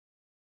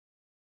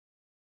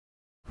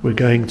We're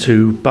going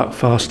to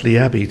Buckfast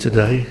Abbey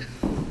today.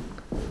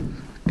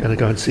 Going to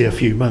go and see a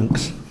few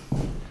monks.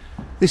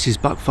 This is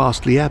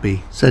Buckfast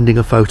Abbey. Sending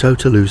a photo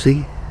to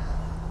Lucy.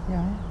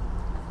 Yeah.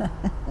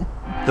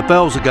 The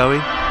bells are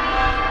going.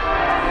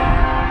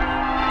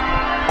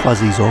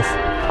 Quasi's off.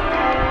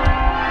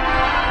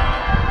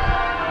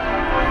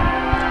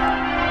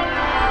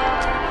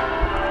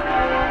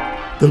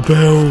 The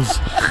bells.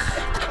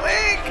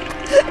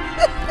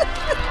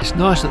 It's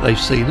nice that they've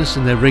seen us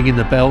and they're ringing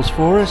the bells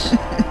for us.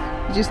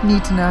 You just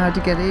need to know how to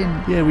get in.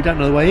 Yeah, we don't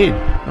know the way in.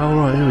 Oh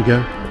right, here we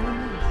go.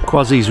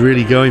 Quasi's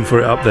really going for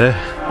it up there.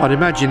 I'd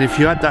imagine if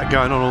you had that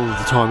going on all the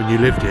time and you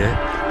lived here,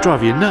 it'd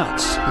drive you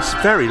nuts. It's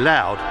very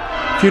loud.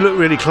 If you look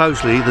really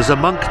closely, there's a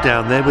monk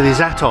down there with his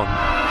hat on.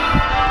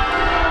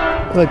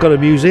 Well, they've got a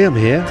museum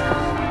here.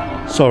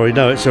 Sorry,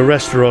 no, it's a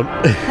restaurant.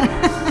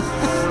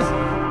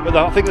 But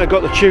I think they've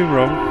got the tune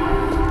wrong.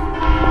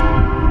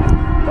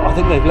 But I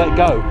think they've let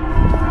go.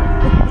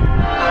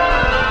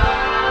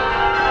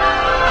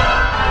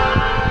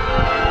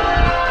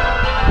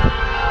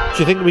 Do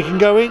you think we can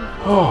go in?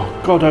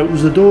 Oh, God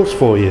opens the doors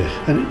for you,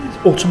 and it's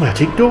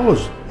automatic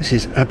doors. This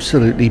is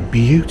absolutely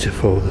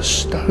beautiful. The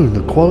stone,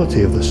 the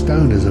quality of the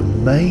stone is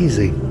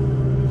amazing.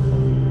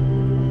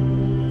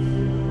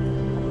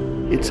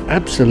 It's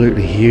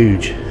absolutely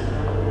huge.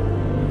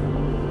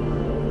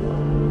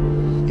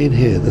 In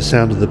here, the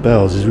sound of the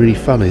bells is really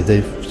funny.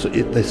 They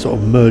sort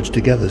of merge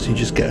together, so you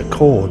just get a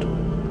chord.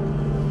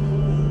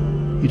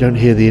 You don't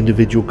hear the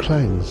individual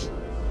clangs.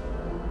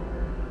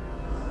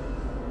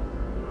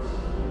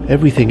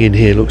 Everything in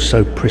here looks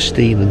so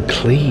pristine and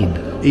clean.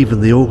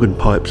 Even the organ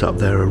pipes up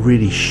there are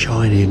really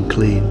shiny and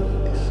clean.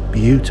 It's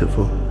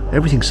beautiful.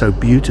 Everything's so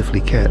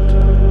beautifully kept.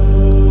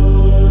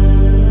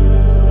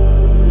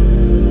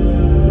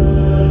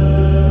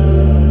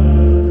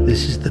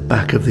 This is the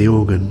back of the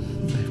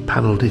organ. They've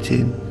panelled it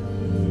in.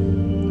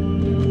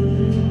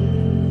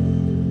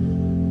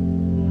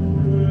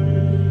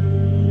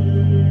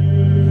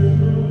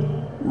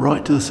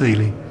 Right to the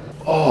ceiling.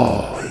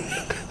 Oh,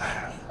 look at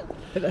that.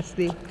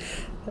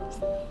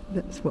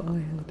 That's what I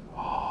heard.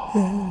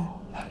 Oh,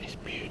 that is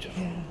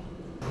beautiful. Yeah.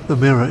 The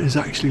mirror is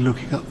actually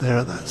looking up there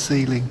at that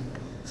ceiling.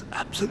 It's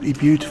absolutely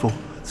beautiful.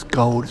 It's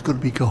gold. It's got to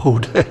be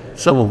gold.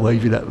 Someone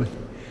waving at me.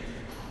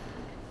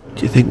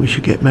 Do you think we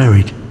should get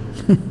married?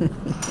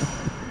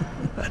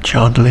 That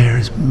chandelier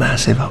is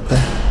massive up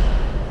there.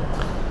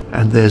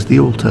 And there's the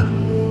altar.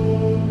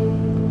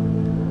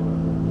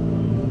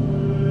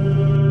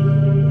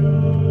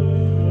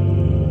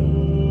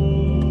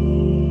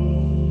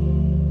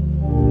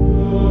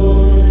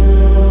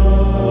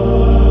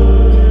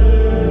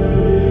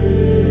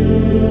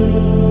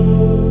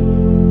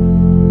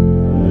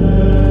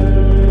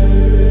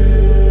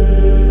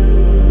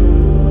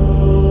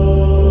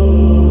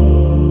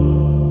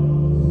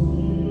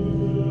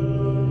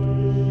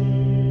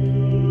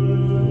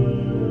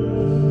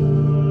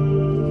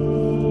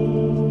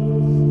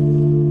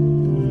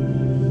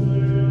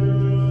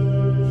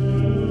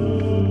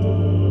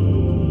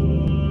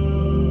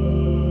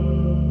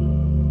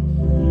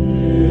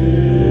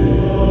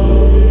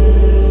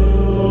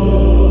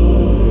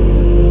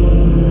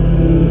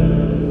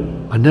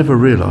 I never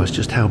realised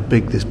just how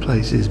big this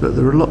place is, but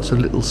there are lots of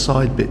little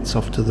side bits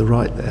off to the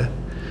right there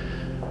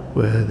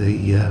where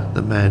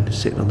the man who's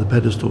sitting on the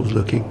pedestal is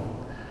looking.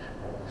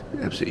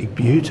 It's absolutely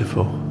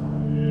beautiful.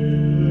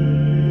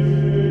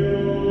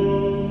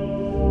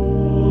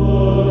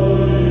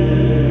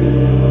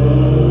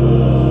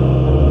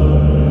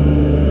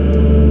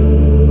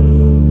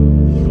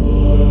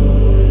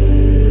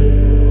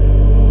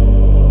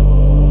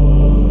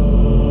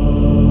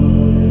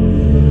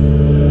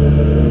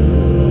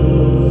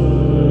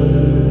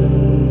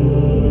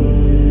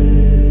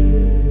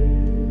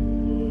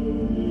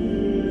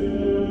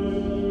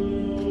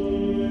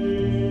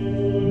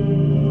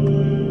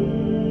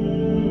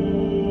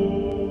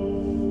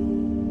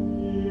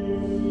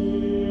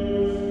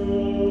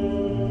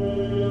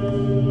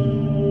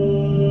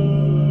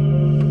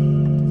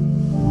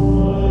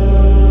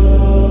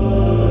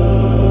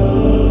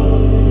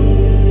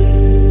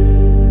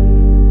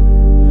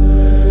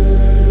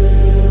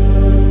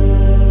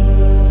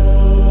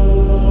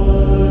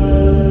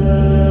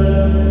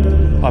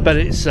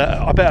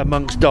 I bet a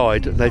monk's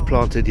died and they've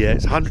planted, yeah,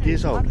 it's 100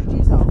 years old. 100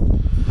 years old.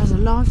 Has a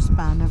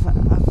lifespan of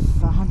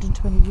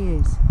 120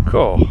 years.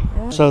 Cool.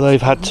 Yeah. So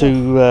they've had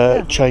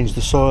to change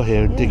the soil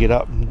here and dig it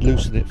up and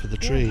loosen it for the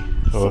tree,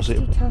 or else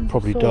it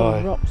probably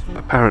die.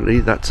 Apparently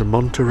that's a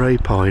Monterey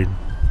pine,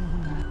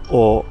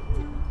 or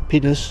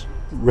Pinus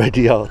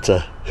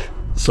radiata.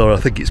 Sorry, I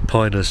think it's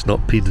Pinus,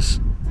 not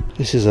Pinus.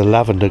 This is a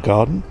lavender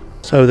garden.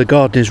 So the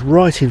garden is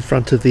right in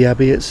front of the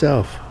abbey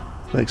itself.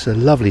 Makes a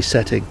lovely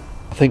setting.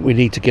 I think we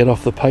need to get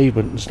off the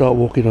pavement and start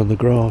walking on the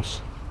grass.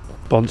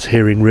 Bont's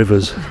hearing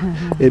rivers.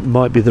 It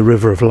might be the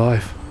river of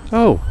life.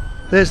 Oh,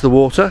 there's the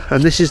water,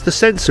 and this is the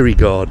sensory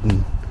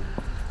garden.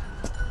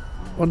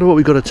 Wonder what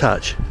we've got to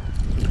touch.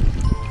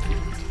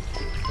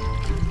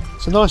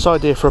 It's a nice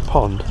idea for a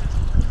pond.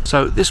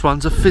 So this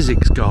one's a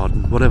physics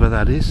garden, whatever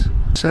that is.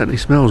 Certainly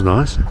smells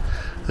nice.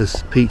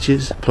 There's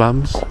peaches,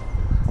 plums,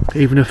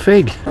 even a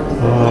fig.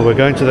 Oh, we're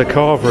going to the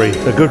carvery,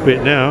 the good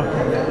bit now.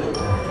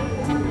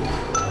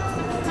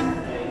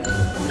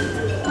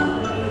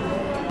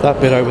 That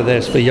bit over there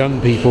is for young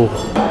people.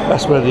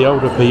 That's where the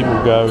older people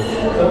go.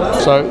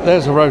 So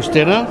there's a roast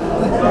dinner,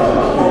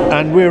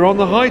 and we're on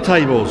the high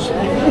tables.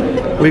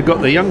 We've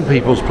got the young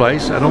people's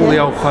place, and all the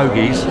old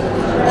fogies,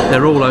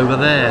 they're all over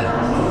there.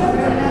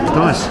 It's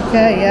nice.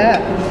 Yeah.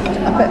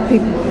 I bet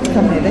people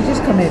come here. They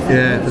just come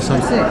here. For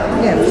Sunday.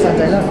 Yeah, for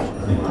Sunday lunch.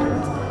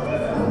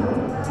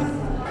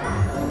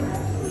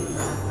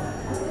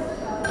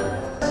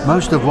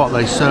 Most of what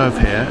they serve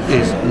here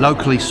is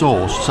locally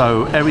sourced,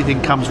 so everything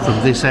comes from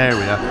this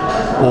area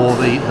or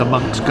the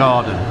monk's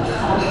garden.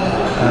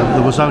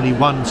 There was only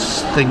one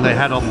thing they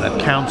had on the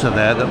counter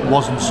there that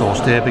wasn't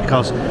sourced here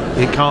because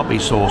it can't be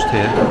sourced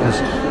here because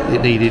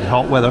it needed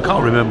hot weather. I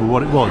can't remember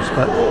what it was,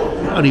 but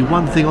only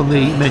one thing on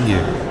the menu.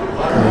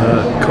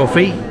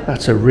 Coffee.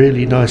 That's a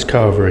really nice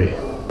carvery.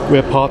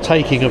 We're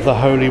partaking of the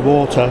holy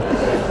water.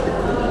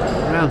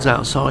 The grounds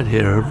outside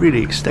here are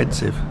really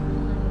extensive.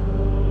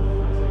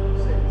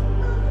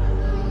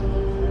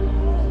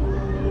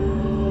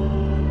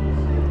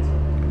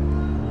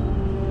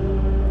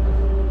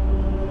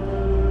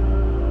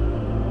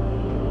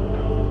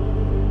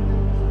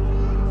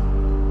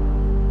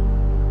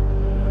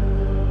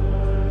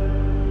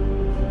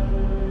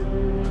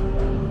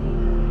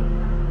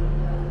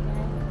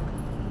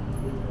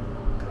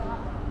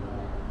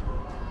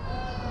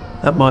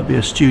 That might be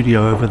a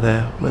studio over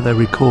there where they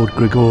record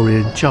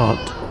Gregorian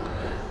Chant,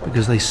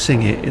 because they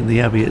sing it in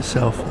the Abbey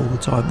itself all the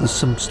time. There's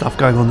some stuff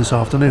going on this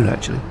afternoon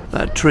actually.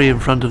 That tree in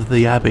front of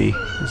the Abbey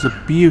is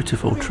a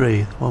beautiful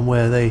tree, one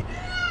where they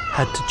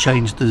had to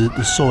change the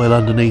soil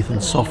underneath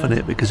and soften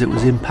it because it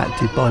was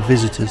impacted by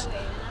visitors.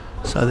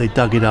 So they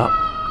dug it up,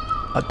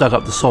 dug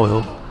up the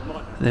soil,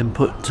 and then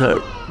put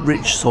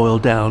rich soil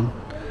down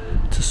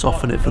to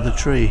soften it for the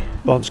tree.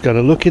 Bond's going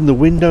to look in the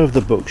window of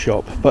the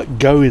bookshop but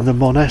go in the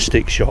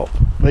monastic shop.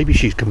 Maybe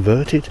she's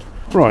converted.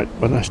 Right,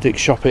 monastic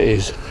shop it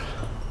is.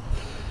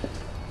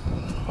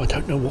 I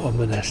don't know what a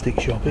monastic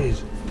shop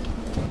is.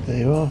 There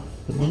you are,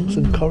 the monks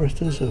and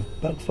choristers of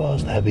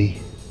Buckfast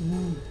Abbey.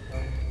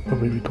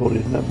 Probably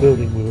recorded in that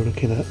building we were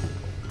looking at.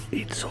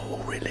 It's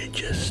all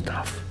religious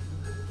stuff.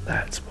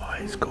 That's why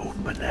it's called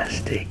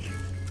monastic.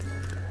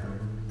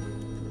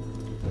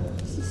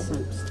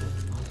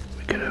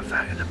 We could have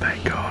that in the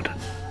back garden.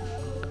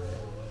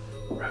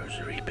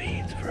 Rosary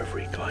beads for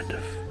every kind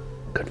of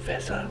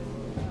confessor.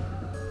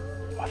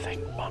 I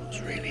think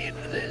Mum's really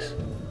into this.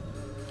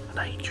 An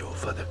angel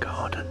for the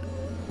garden.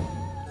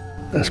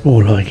 That's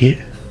more like it.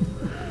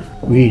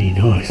 Really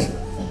nice,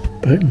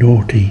 but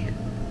naughty,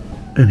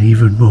 and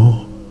even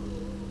more.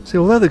 See,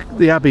 although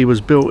the Abbey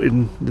was built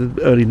in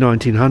the early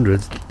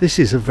 1900s, this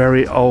is a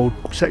very old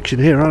section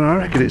here, and I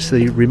reckon it's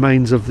the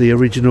remains of the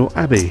original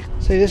Abbey.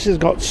 See, this has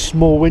got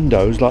small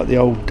windows like the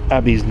old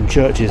abbeys and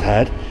churches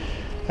had,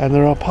 and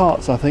there are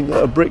parts, I think,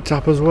 that are bricked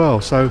up as well.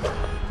 So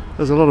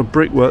there's a lot of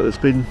brickwork that's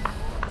been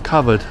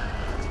covered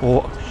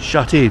or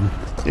shut in.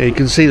 Yeah, you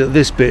can see that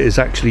this bit is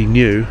actually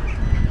new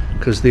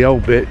because the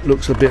old bit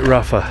looks a bit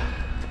rougher.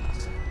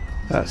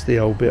 That's the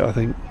old bit, I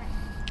think.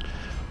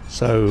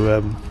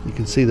 So you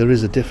can see there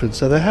is a difference.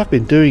 So they have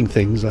been doing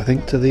things, I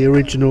think, to the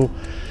original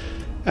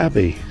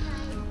Abbey,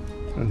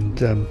 and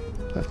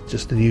that's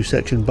just a new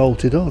section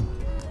bolted on.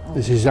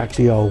 This is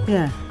actually old.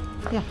 Yeah.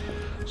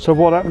 So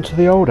what happened to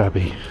the old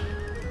Abbey?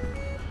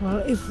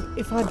 Well,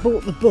 if I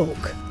bought the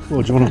book.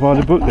 Well, do you want to buy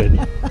the book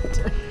then?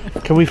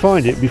 Can we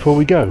find it before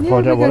we go? Yeah,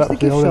 Find out what happened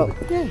to the old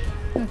Abbey? Yeah,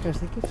 we'll go to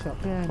the gift shop.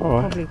 Yeah, and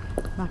probably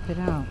map it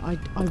out. I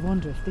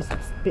wonder if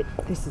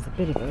this is a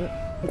bit of it.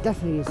 It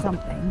definitely is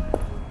something.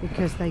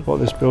 Because they. What,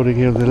 this building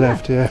here on the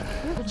left, yeah.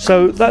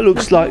 So that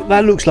looks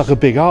like a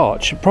big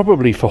arch,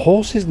 probably for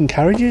horses and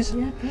carriages.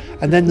 Yeah.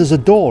 And then there's a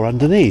door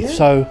underneath. Yeah.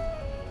 So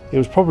it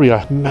was probably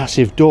a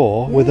massive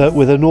door with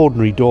an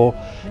ordinary door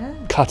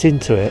cut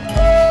into it.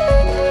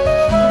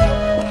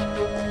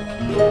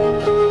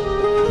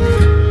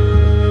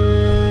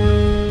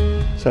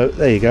 So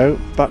there you go,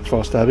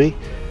 Buckfast Abbey,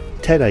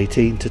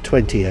 1018 to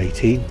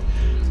 2018.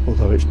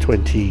 Although it's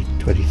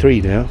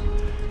 2023 now,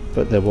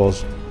 but there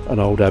was an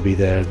old abbey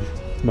there.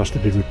 Must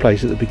have been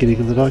replaced at the beginning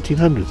of the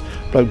 1900s.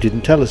 Bloke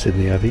didn't tell us in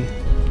the Abbey.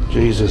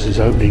 Jesus is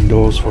opening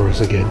doors for us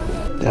again.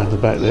 Down the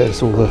back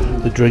there's all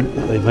the drink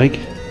that they make,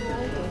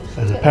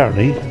 and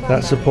apparently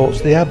that supports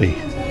the Abbey.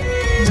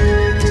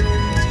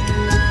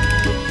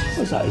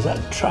 What's that? Is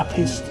that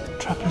Trappist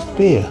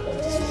beer?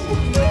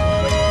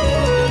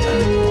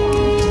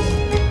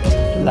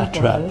 La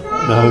Trappe?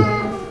 No.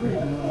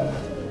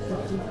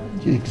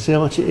 You can see how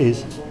much it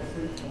is?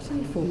 It's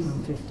only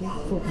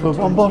 £4.50. For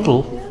one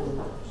bottle?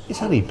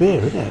 It's only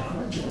beer, isn't it?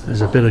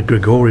 There's a bit of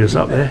Gregorius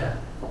up there.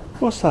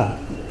 What's that?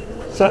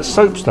 Is that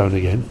soapstone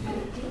again?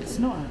 It's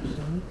not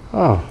actually.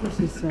 Oh. This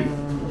is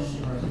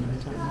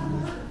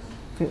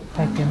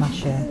paper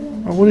mache.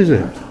 Oh, what is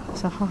it?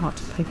 It's a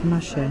heart, paper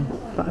mache.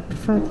 But I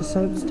prefer the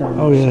soapstone.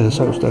 Oh yeah, the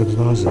soapstone's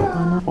nicer.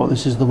 What,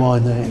 this is the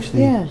wine they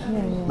actually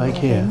make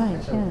here?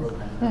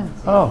 Yeah.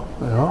 Oh,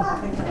 they are.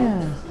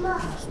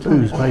 Yeah.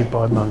 Booze made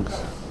by monks.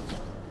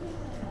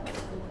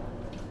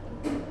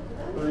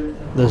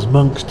 There's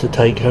monks to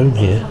take home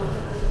here.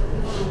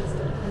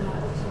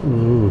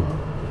 Ooh.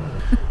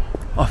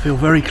 I feel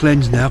very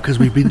cleansed now because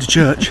we've been to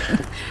church.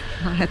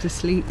 I had to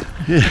sleep.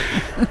 Yeah.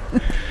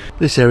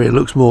 This area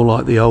looks more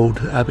like the old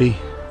abbey.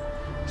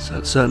 So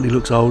it certainly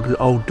looks old. The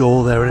old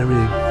door there and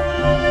everything.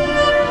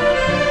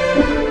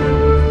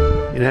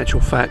 In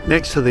actual fact,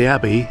 next to the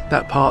abbey,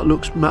 that part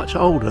looks much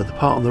older. The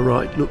part on the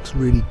right looks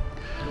really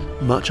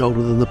much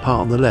older than the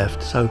part on the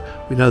left. So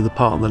we know the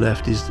part on the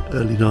left is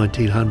early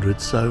 1900s.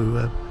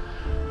 So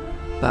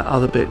that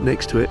other bit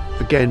next to it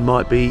again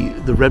might be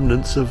the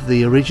remnants of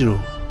the original.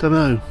 Don't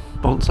know.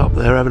 Bont's up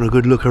there having a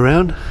good look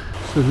around.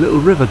 There's a little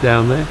river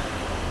down there.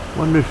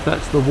 Wonder if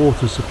that's the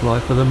water supply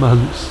for the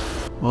monks.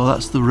 Well,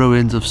 that's the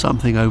ruins of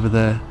something over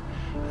there,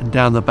 and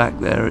down the back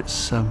there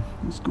it's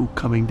all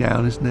coming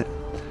down, isn't it?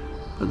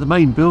 But the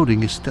main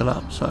building is still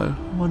up, so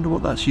I wonder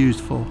what that's used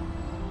for.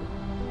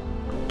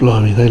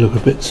 Blimey, they look a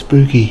bit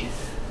spooky.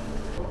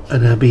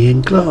 An abbey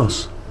in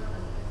glass.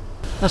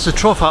 That's a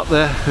trough up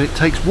there, and it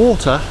takes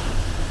water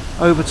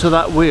over to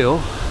that wheel,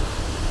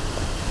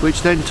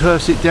 which then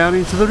turfs it down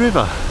into the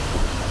river.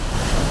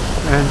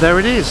 And there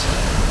it is.